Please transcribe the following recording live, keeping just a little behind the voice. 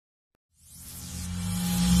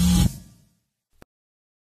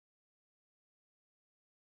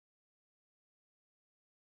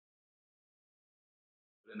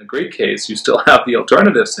In the Greek case, you still have the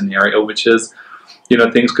alternative scenario, which is,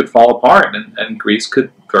 things could fall apart and Greece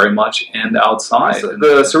could very much end outside.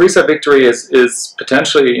 The Syriza victory is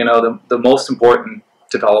potentially, the most important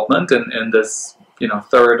development in this,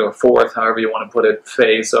 third or fourth, however you want to put it,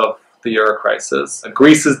 phase of the euro crisis.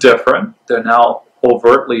 Greece is different. They're now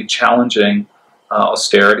overtly challenging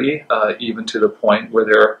austerity, even to the point where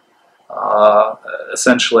they're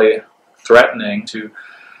essentially threatening to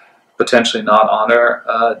potentially not honor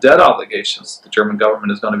debt obligations. The German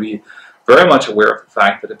government is going to be very much aware of the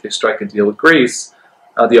fact that if they strike a deal with Greece,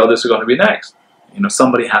 the others are going to be next.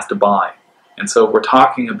 Somebody has to buy. And so we're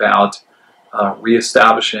talking about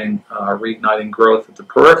reestablishing, reigniting growth at the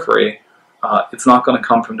periphery. It's not going to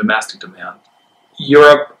come from domestic demand.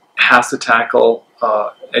 Europe has to tackle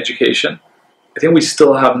education. I think we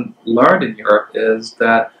still haven't learned in Europe is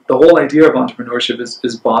that the whole idea of entrepreneurship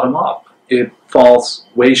is bottom-up. It falls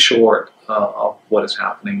way short of what is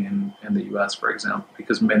happening in the US, for example,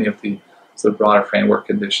 because many of the broader framework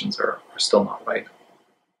conditions are still not right.